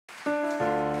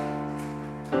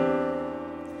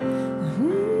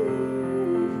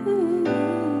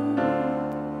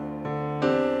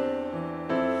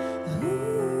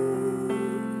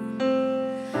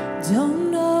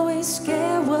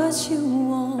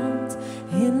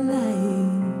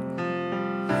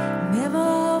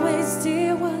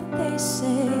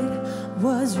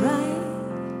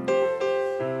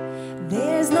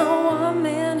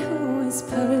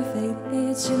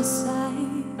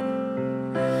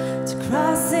To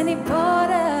cross any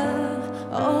border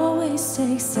always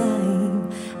takes time.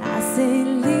 I say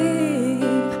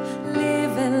live,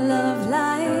 live and love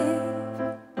life.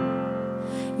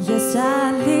 Yes,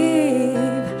 I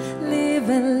live, live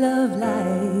and love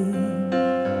life.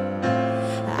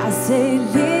 I say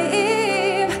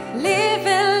live, live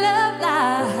and love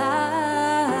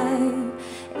life.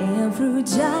 And through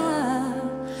Jah,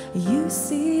 you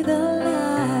see the light.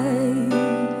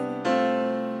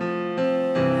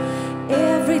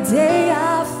 Every day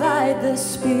I fight the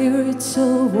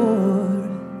spiritual war.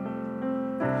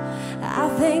 I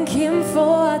thank Him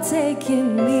for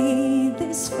taking me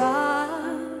this far.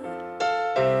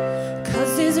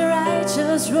 'Cause His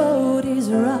righteous road is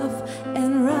rough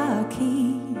and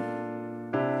rocky,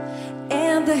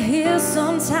 and the hills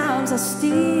sometimes are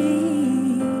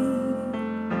steep.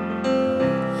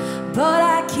 But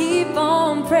I keep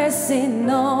on pressing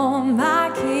on my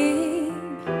King,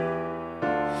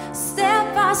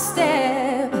 step by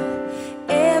step,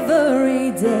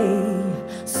 every day.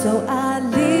 So I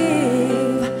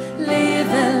live,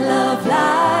 live and love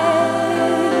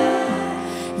life.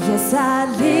 Yes, I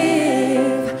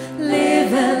live,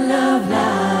 live and love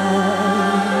life.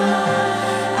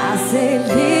 I say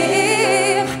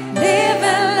live, live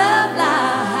and love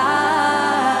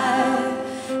life.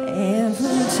 And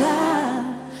through Jah,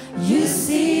 you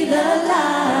see the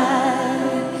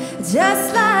light. Just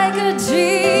like a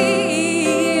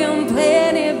dream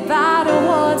planted by the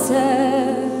water,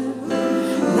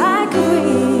 like a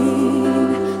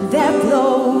wind that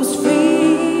blows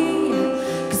free.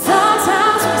 'Cause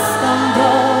sometimes we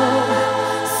stumble,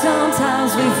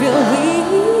 sometimes we feel weak,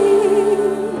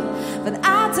 but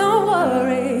I don't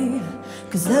worry,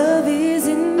 'cause love is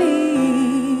in me.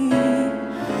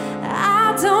 I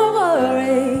don't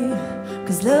worry,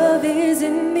 'cause love is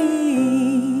in me.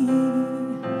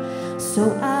 So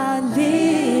I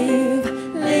live,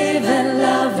 live and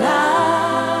love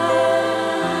life.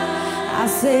 I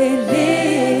say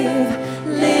live,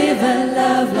 live and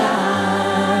love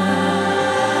life.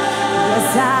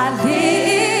 Yes, I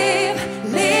live,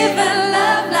 live and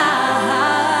love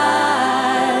life.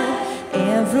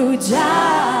 And through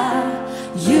Jah,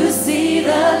 you see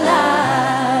the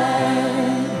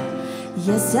light.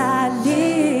 Yes, I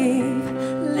live,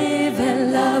 live and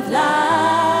love life.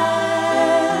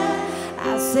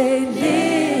 I say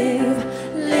live,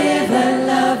 live and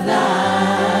love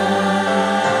life.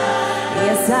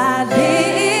 Yes, I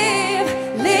live,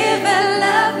 live and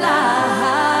love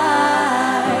life.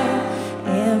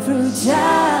 And through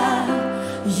Jah,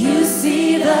 you see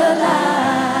the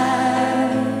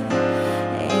light.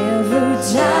 And through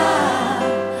Jah,